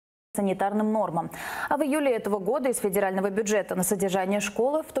санитарным нормам. А в июле этого года из федерального бюджета на содержание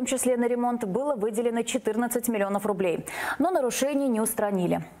школы, в том числе на ремонт, было выделено 14 миллионов рублей. Но нарушений не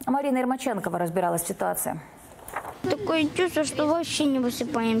устранили. Марина Ермаченкова разбиралась в ситуации. Такое чувство, что вообще не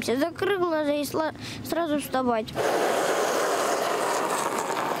высыпаемся. Закрыл глаза и сразу вставать.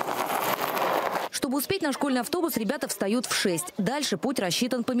 Чтобы успеть на школьный автобус, ребята встают в 6. Дальше путь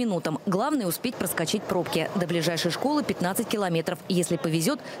рассчитан по минутам. Главное – успеть проскочить пробки. До ближайшей школы 15 километров. Если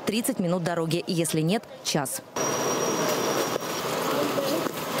повезет, 30 минут дороги. Если нет – час.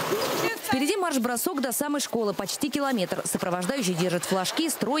 Впереди марш-бросок до самой школы, почти километр. Сопровождающие держат флажки,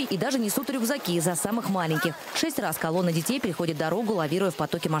 строй и даже несут рюкзаки за самых маленьких. 6 раз колонна детей переходит дорогу, лавируя в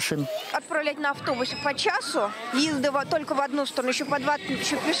потоке машин. Отправлять на автобусе по часу, езды только в одну сторону, еще по 20 минут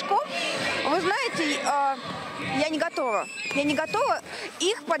еще пешком. Вы знаете, я не готова. Я не готова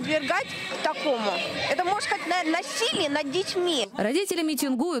их подвергать такому. Это, можно сказать, насилие над детьми. Родители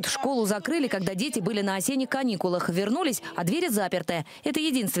митингуют. Школу закрыли, когда дети были на осенних каникулах. Вернулись, а двери заперты. Это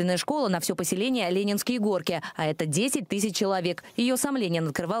единственная школа на все поселение Ленинские Горки. А это 10 тысяч человек. Ее сам Ленин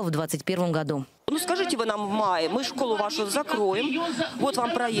открывал в 2021 году. Ну скажите вы нам в мае, мы школу вашу закроем, вот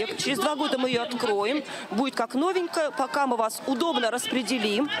вам проект, через 2 года мы ее откроем, будет как новенькая, пока мы вас удобно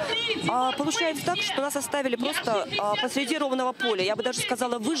распределим. Получается так, что нас оставили просто посреди ровного поля, я бы даже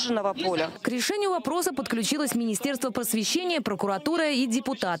сказала выжженного поля. К решению вопроса подключилось Министерство просвещения, прокуратура и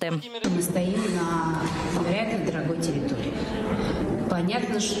депутаты. Мы стоим на невероятно дорогой территории.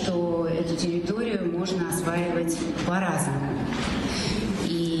 Понятно, что эту территорию можно осваивать по-разному.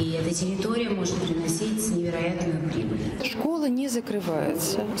 И эта территория может приносить невероятную прибыль. Школа не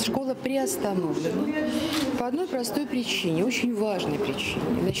закрывается, школа приостановлена по одной простой причине, очень важной причине.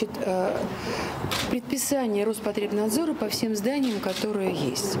 Значит, предписание Роспотребнадзора по всем зданиям, которые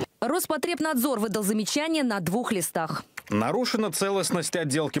есть. Роспотребнадзор выдал замечание на 2 листах. Нарушена целостность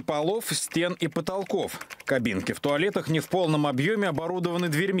отделки полов, стен и потолков. Кабинки в туалетах не в полном объеме оборудованы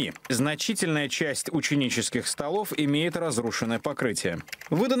дверьми. Значительная часть ученических столов имеет разрушенное покрытие.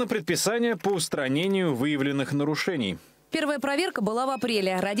 Выдано предписание по устранению выявленных нарушений. Первая проверка была в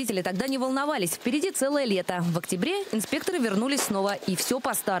апреле. Родители тогда не волновались. Впереди целое лето. В октябре инспекторы вернулись снова. И все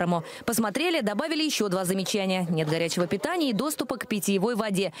по-старому. Посмотрели, добавили еще 2 замечания. Нет горячего питания и доступа к питьевой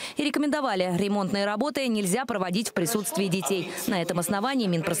воде. И рекомендовали, ремонтные работы нельзя проводить в присутствии детей. На этом основании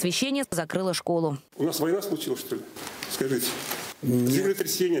Минпросвещение закрыло школу. У нас война случилась, что ли? Скажите.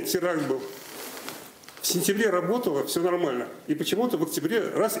 Землетрясение, теракт был. В сентябре работало, все нормально. И почему-то в октябре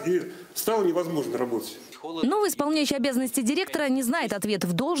раз и стало невозможно работать. Новый исполняющий обязанности директора не знает ответ.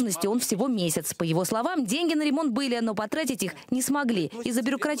 В должности он всего месяц. По его словам, деньги на ремонт были, но потратить их не смогли из-за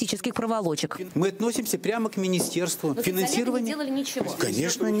бюрократических проволочек. Мы относимся прямо к министерству. Но финансирование не делали ничего.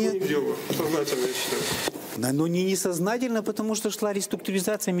 Конечно, нет. Сознательно, я считаю. Но не несознательно, потому что шла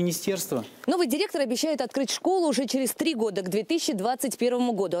реструктуризация министерства. Новый директор обещает открыть школу уже через 3 года, к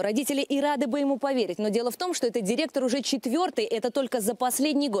 2021 году. Родители и рады бы ему поверить. Но дело в том, что этот директор уже 4-й, это только за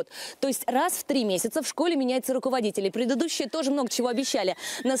последний год. То есть раз в 3 месяца в школе меняются руководители. Предыдущие тоже много чего обещали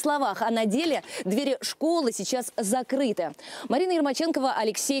на словах, а на деле двери школы сейчас закрыты. Марина Ермаченкова,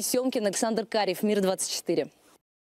 Алексей Семкин, Александр Карев. Мир 24.